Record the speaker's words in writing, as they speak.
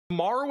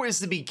Tomorrow is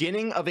the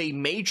beginning of a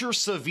major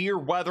severe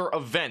weather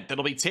event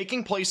that'll be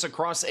taking place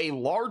across a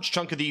large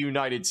chunk of the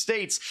United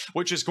States,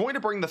 which is going to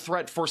bring the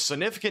threat for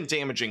significant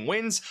damaging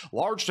winds,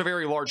 large to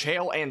very large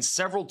hail, and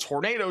several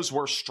tornadoes,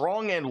 where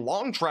strong and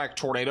long track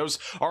tornadoes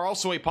are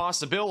also a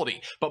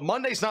possibility. But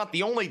Monday's not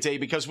the only day,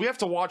 because we have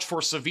to watch for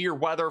severe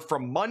weather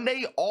from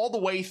Monday all the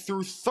way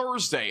through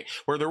Thursday,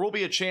 where there will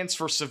be a chance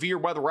for severe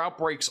weather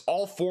outbreaks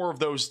all 4 of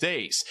those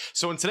days.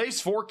 So in today's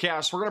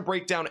forecast, we're going to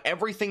break down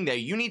everything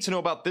that you need to know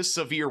about this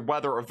severe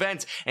weather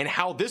event and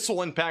how this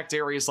will impact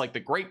areas like the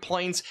Great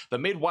Plains, the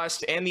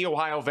Midwest, and the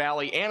Ohio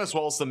Valley, and as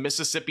well as the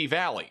Mississippi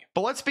Valley.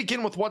 But let's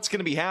begin with what's going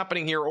to be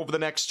happening here over the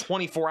next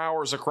 24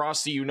 hours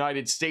across the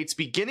United States,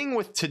 beginning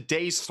with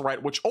today's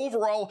threat, which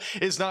overall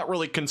is not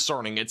really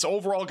concerning. It's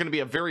overall going to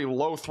be a very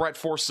low threat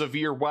for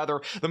severe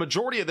weather. The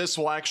majority of this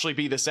will actually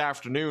be this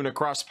afternoon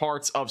across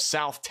parts of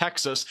South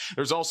Texas.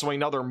 There's also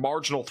another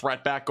marginal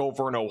threat back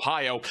over in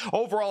Ohio.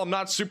 Overall, I'm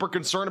not super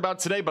concerned about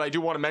today, but I do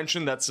want to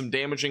mention that some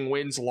damaging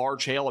winds,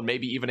 large hail, and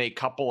maybe even a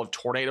couple of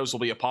tornadoes will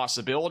be a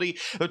possibility.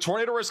 The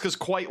tornado risk is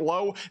quite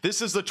low.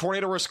 This is the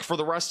tornado risk for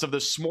the rest of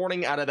this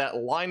morning out of that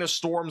line of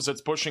storms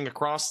that's pushing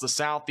across the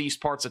southeast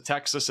parts of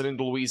Texas and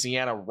into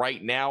Louisiana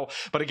right now.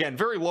 But again,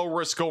 very low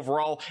risk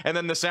overall. And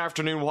then this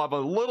afternoon, we'll have a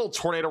little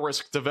tornado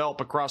risk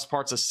develop across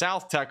parts of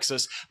South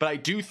Texas. But I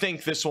do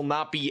think this will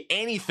not be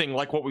anything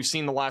like what we've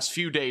seen the last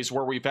few days,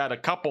 where we've had a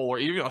couple or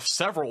even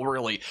several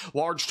really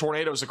large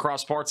tornadoes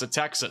across parts of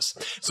Texas.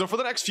 So for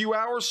the next few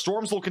hours,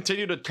 storms will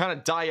continue to kind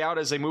of die out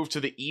as they move to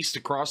the east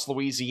across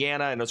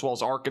Louisiana and as well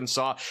as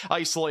Arkansas.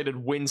 Isolated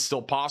winds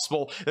still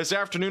possible. This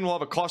afternoon, we'll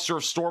have a cluster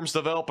of storms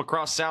develop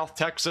across South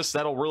Texas.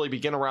 That'll really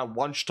begin around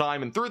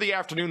lunchtime, and through the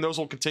afternoon, those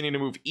will continue to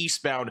move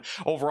eastbound.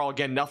 Overall,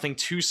 again, nothing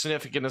too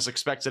significant is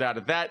expected out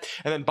of that.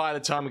 And then by the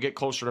time we get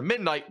closer to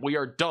midnight, we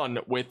are done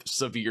with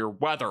severe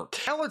weather.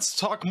 Now let's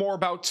talk more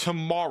about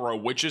tomorrow,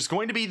 which is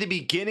going to be the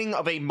beginning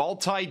of a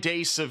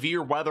multi-day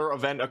severe weather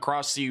event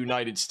across the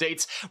United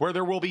States, where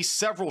there will be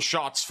several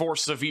shots for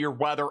severe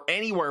weather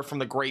anywhere from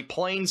the Great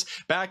Plains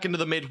back into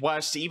the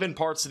Midwest, even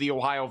parts of the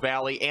Ohio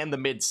Valley and the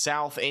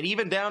Mid-South, and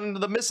even down into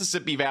the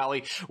Mississippi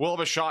Valley. We'll have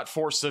a shot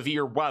for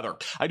severe weather.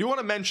 I do want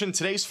to mention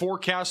today's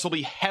forecast will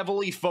be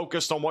heavily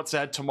focused on what's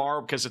ahead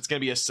tomorrow, because it's going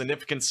to be a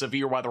significant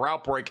severe weather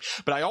outbreak.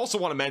 But I also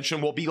want to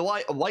mention we'll be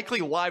likely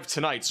live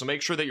tonight, so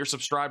make sure that you're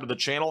subscribed to the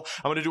channel.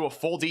 I'm going to do a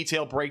full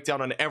detailed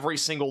breakdown on every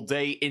single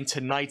day in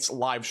tonight's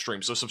live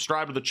stream, so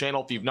subscribe to the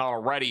channel if you've not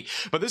already.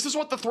 But this is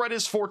what the threat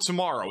is for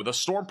tomorrow. The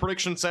Storm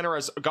Prediction Center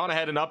has gone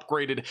ahead and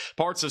upgraded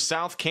parts of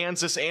South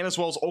Kansas and as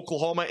well as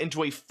Oklahoma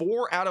into a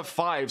 4 out of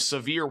 5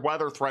 severe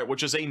weather threat,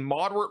 which is a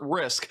moderate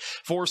risk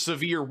for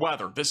severe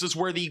weather. This is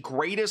where the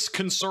greatest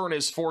concern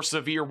is for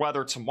severe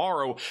weather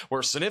tomorrow,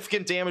 where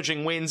significant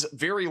damaging winds,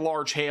 very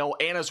large hail,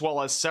 and as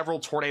well as several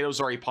tornadoes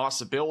are a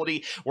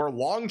possibility, where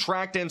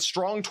long-tracked and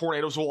strong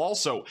tornadoes will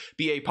also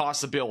be a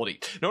possibility.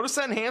 Notice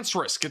that enhanced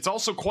risk. It's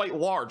also quite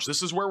large.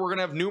 This is where we're going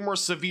to have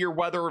numerous severe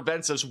weather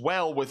events as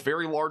well, with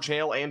very large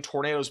hail and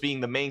tornadoes being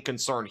the main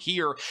concern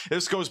here.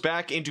 This goes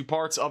back into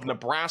parts of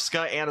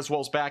Nebraska and as well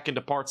as back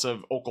into parts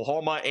of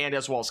Oklahoma and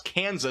as well as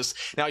Kansas.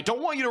 Now, I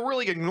don't want you to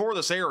really ignore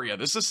this area.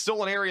 This is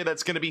still an area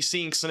that's going to be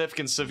seeing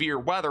significant severe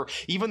weather.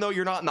 Even though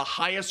you're not in the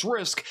highest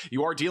risk,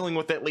 you are dealing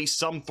with at least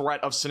some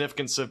threat of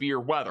significant severe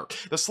weather.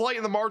 The slight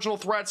and the marginal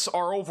threats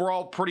are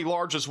overall pretty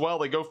large as well.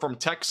 They go from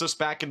Texas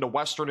back into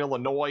western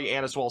Illinois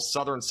and as well as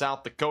southern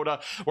South Dakota,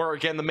 where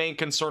again the main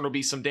concern will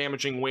be some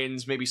damaging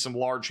winds, maybe some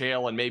large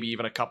hail, and maybe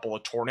even a couple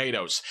of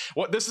tornadoes.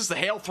 This is the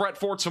hail threat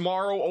for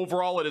tomorrow.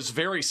 Overall, it is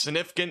very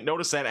significant.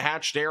 Notice that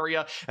hatched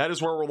area. That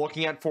is where we're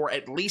looking at for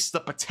at least the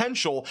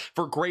potential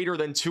for greater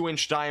than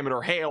 2-inch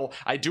diameter hail.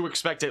 I do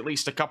expect at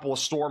least a couple of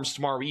storms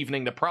tomorrow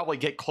evening to probably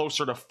get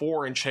closer to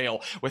 4-inch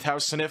hail with how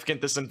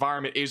significant this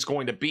environment is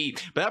going to be.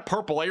 But that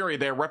purple area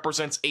there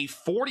represents a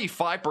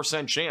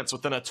 45% chance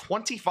within a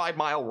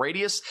 25-mile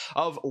radius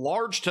of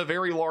large to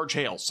very large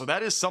hail. So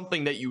that is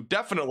something that you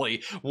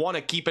definitely want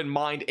to keep in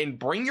mind, and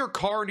bring your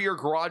car into your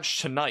garage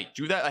tonight.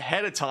 Do that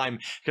ahead of time,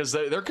 because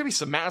there could be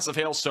some massive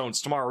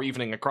hailstones tomorrow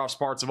evening across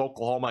parts of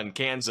Oklahoma and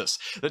Kansas.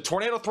 The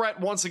tornado threat,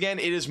 once again,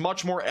 it is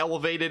much more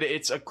elevated.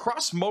 It's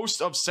across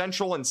most of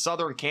central and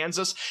southern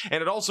Kansas,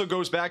 and it also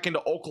goes back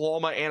into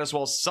Oklahoma and as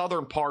well as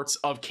southern parts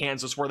of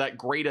Kansas, where that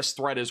greatest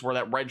threat is, where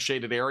that red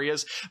shaded area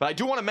is. But I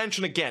do want to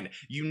mention again,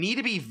 you need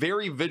to be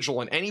very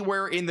vigilant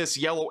anywhere in this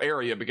yellow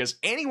area, because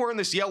anywhere in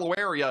this yellow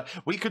area,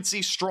 we could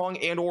see strong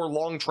and or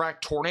long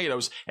track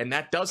tornadoes, and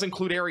that does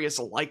include areas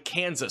like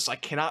Kansas. I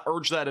cannot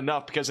urge that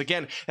enough, because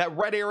again, that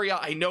red area,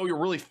 I know you're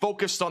really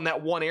focused on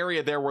that one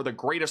area there where the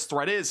greatest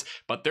threat is,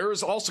 but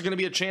there's also going to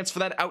be a chance for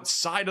that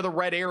outside of the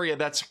red area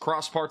that's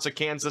across parts of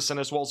Kansas and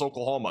as well as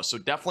Oklahoma. So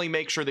definitely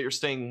make sure that you're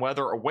staying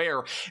weather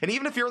aware. And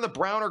even if you're in the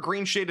brown or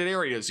green shaded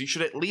areas, you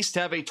should at least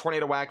have a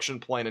tornado action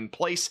plan in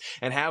place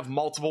and have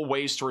multiple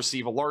ways to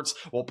receive alerts.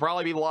 We'll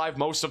probably be live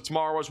most of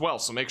tomorrow as well,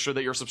 so make sure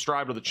that you're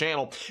subscribed to the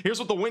channel. Here's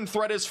what the wind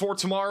threat is for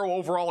tomorrow.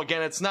 Overall,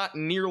 again, it's not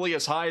nearly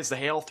as high as the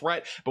hail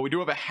threat, but we do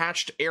have a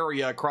hatched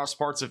area across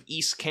parts of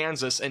East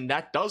Kansas, and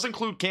that does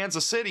include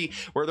Kansas City,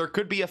 where there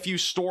could be a few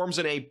storms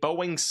in a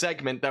Boeing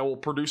segment that will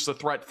produce the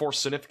threat for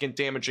significant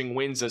damaging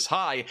winds as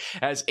high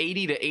as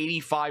 80 to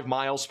 85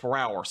 miles per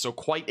hour. So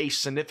quite a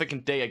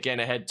significant day again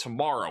ahead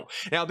tomorrow.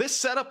 Now this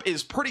setup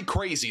is pretty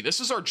crazy. This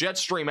is our jet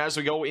stream as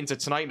we go into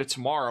tonight and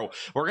tomorrow.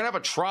 We're gonna have a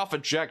trough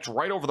eject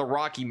right over the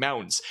Rocky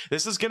Mountains.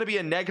 This is gonna be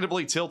a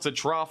negatively tilted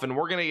trough, and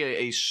we're gonna get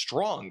a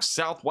strong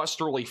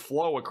southwesterly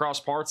flow across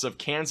parts of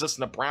Kansas,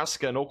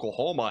 Nebraska, and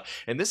Oklahoma,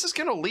 and this is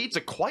gonna lead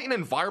to quite an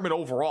environment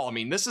overall. I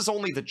mean, this is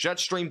only the jet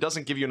stream,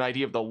 doesn't give you an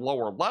idea of the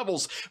lower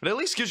levels, but at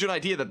least gives you an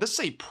idea that this is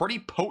a pretty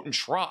potent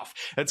trough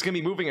that's gonna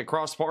be moving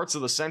across parts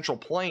of the Central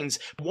Plains.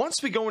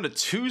 Once we go into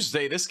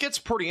Tuesday, this gets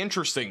pretty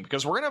interesting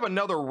because we're gonna have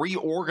another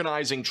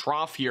reorganizing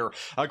trough here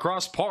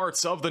across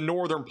parts of the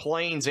northern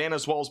plains and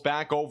as well as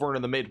back over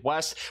into the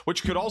Midwest,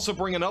 which could also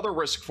bring another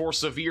risk for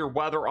severe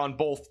weather on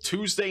both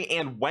Tuesday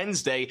and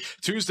Wednesday.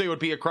 Tuesday would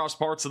be across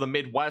parts of the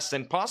Midwest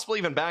and possibly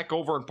even back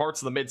over in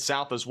parts of the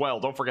Mid-South as well.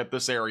 Don't forget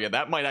this area.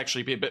 That might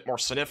actually be a bit more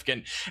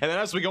significant. And then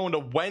as we go into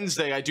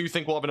Wednesday, I do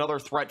think we'll have another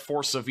threat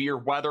for severe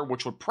weather,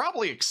 which would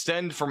probably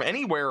extend from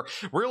anywhere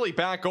really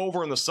back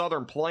over in the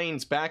southern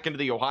plains back into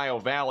the Ohio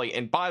Valley.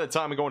 And by the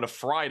time we go into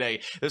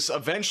Friday, this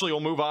eventually will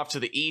move off to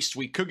the east.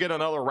 We could get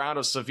another round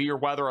of severe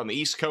weather on the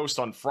East Coast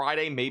on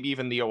Friday, maybe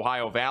even the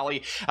Ohio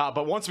Valley.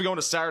 But once we go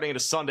into Saturday into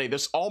Sunday,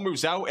 this all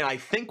moves out, and I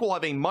think we'll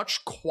have a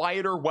much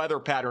quieter weather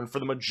pattern for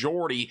the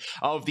majority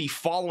of the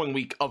following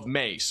week of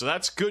May. So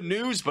that's good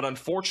news, but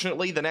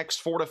unfortunately, the next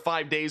 4 to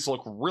 5 days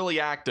look really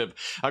active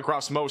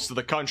across most of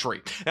the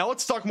country. Now,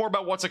 let's talk more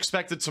about what's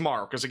expected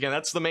tomorrow, because again,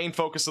 that's the main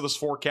focus of this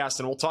forecast,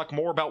 and we'll talk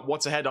more about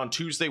what's ahead on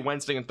Tuesday,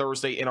 Wednesday, and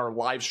Thursday in our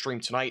live stream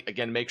tonight.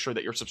 Again, make sure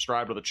that you're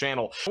subscribed to the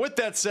channel. With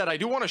that said, I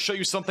do want to show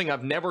you something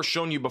I've never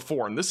shown you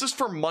before, and this is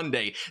for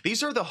Monday.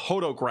 These are the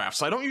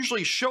hodographs. I don't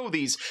usually show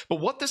these, but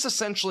what this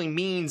essentially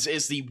means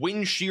is the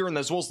wind shear and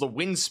as well as the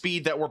wind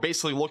speed that we're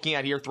basically looking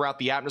at here throughout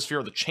the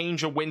atmosphere, the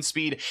change of wind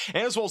speed,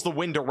 and as well as the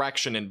wind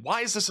direction. And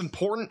why is this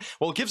important?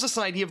 Well, it gives us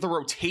an idea of the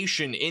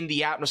rotation in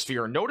the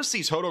atmosphere. Notice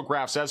these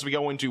hodographs as we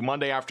go into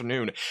Monday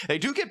afternoon. They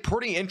do get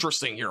pretty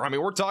interesting here. I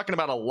mean, we're talking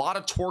about a lot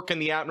of torque in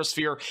the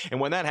atmosphere, and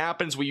when that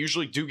happens, we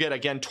usually do get,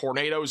 again,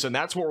 tornadoes, and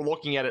that's what we're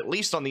looking at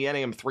least on the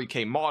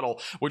NAM3K model,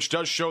 which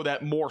does show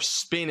that more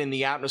spin in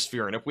the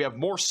atmosphere. And if we have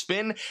more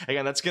spin,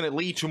 again, that's going to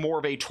lead to more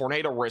of a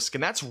tornado risk,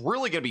 and that's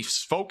really going to be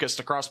focused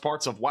across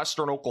parts of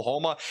western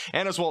Oklahoma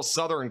and as well as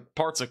southern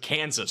parts of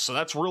Kansas. So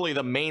that's really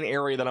the main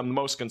area that I'm the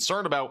most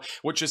concerned about,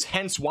 which is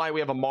hence why we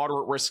have a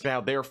moderate risk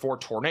now there for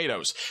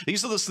tornadoes.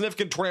 These are the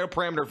significant tornado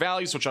parameter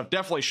values, which I've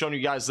definitely shown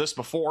you guys this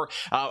before.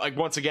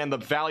 Once again, the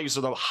values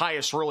are the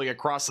highest really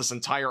across this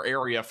entire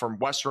area from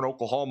western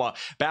Oklahoma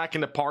back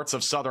into parts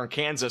of southern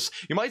Kansas.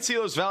 You might see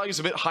those values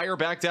a bit higher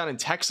back down in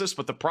Texas,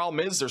 but the problem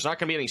is there's not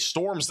going to be any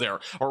storms there,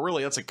 or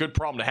really that's a good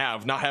problem to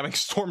have, not having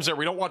storms there.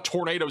 We don't want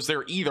tornadoes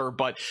there either,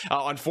 but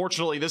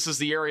unfortunately this is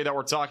the area that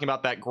we're talking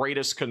about that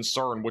greatest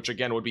concern, which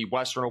again would be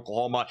western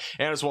Oklahoma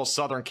and as well as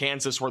southern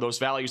Kansas, where those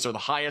values are the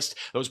highest.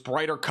 Those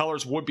brighter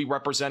colors would be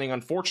representing,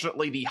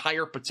 unfortunately, the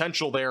higher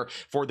potential there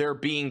for there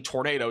being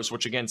tornadoes,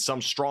 which again,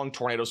 some strong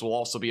tornadoes will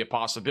also be a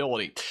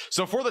possibility.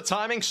 So for the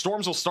timing,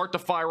 storms will start to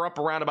fire up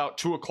around about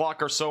 2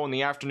 o'clock or so in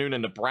the afternoon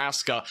in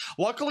Nebraska.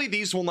 Luckily,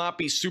 these will not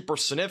be super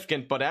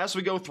significant, but as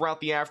we go throughout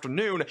the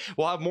afternoon,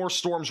 we'll have more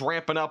storms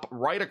ramping up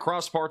right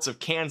across parts of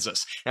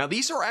Kansas. Now,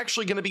 these are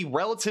actually going to be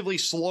relatively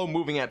slow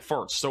moving at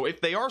first. So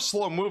if they are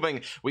slow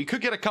moving, we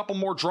could get a couple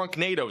more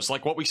drunknadoes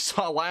like what we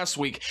saw last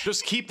week.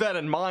 Just keep that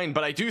in mind,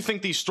 but I do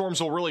think these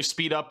storms will really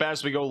speed up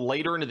as we go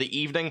later into the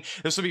evening.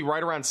 This will be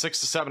right around 6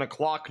 to 7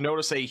 o'clock.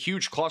 Notice a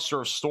huge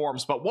cluster of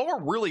storms, but what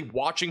we're really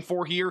watching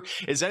for here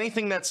is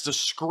anything that's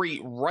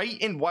discrete right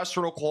in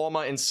western Oklahoma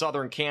and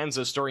southern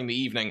Kansas during the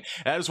evening.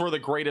 That is where the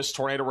greatest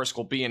tornado risk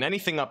will be, and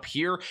anything up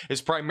here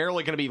is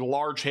primarily going to be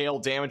large hail,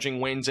 damaging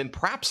winds, and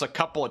perhaps a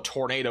couple of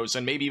tornadoes,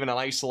 and maybe even an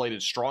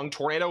isolated strong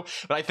tornado.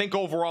 But I think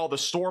overall the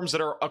storms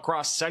that are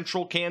across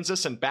central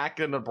Kansas and back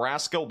into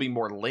Nebraska will be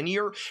more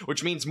linear,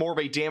 which means more of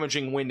a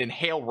damaging wind and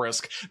hail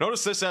risk.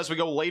 Notice this as we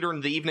go later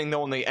in the evening,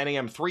 though, in the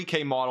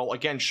NAM3K model,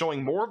 again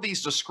showing more of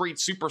these discrete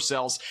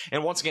supercells,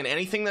 and once again,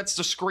 anything that's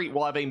discrete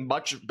will have a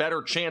much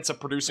better chance of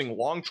producing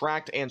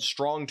long-tracked and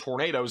strong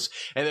tornadoes.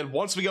 And then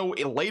once we go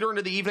later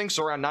into the evening,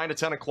 so around 9 to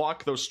 10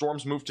 o'clock, those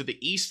storms move to the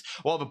east.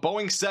 We'll have a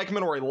Boeing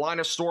segment or a line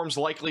of storms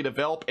likely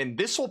develop, and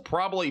this will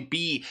probably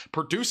be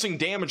producing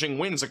damaging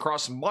winds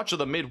across much of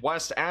the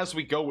Midwest as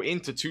we go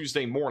into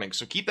Tuesday morning.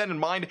 So keep that in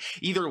mind.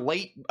 Either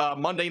late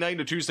Monday night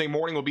to Tuesday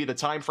morning will be the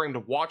time frame to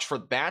watch for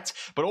that.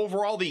 But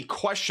overall, the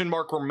question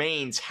mark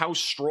remains, how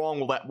strong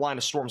will that line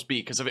of storms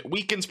be? Because if it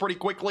weakens pretty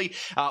quickly,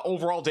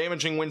 overall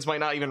damaging winds might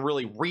not even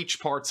really reach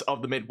parts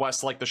of the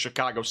Midwest like the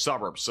Chicago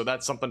suburbs. So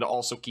that's something to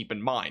also keep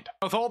in mind.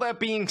 With all that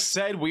being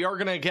said, we are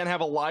going to again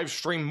have a live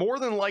stream more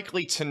than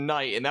likely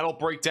tonight, and that'll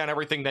break down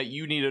everything that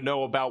you need to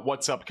know about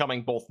what's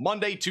upcoming both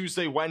Monday,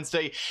 Tuesday,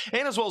 Wednesday,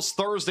 and as well as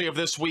Thursday of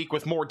this week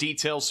with more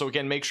details. So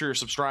again, make sure you're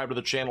subscribed to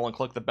the channel and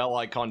click the bell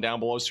icon down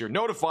below so you're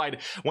notified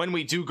when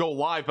we do go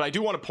live. But I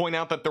do want to point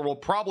out that there will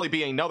probably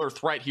be another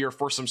threat here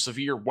for some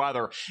severe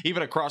weather,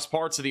 even across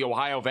parts of the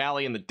Ohio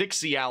Valley and the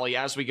Dixie Tennessee Alley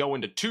as we go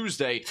into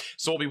Tuesday,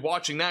 so we'll be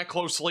watching that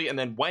closely. And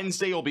then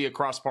Wednesday will be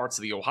across parts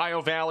of the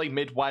Ohio Valley,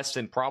 Midwest,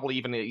 and probably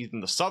even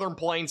the Southern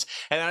Plains.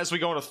 And then as we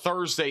go into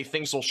Thursday,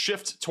 things will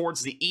shift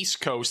towards the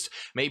East Coast,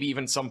 maybe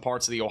even some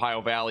parts of the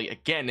Ohio Valley,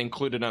 again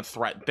included a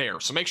threat there.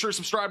 So make sure you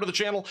subscribe to the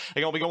channel.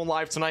 Again, I'll be going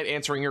live tonight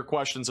answering your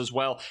questions as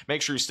well.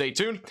 Make sure you stay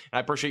tuned, and I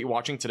appreciate you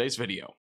watching today's video.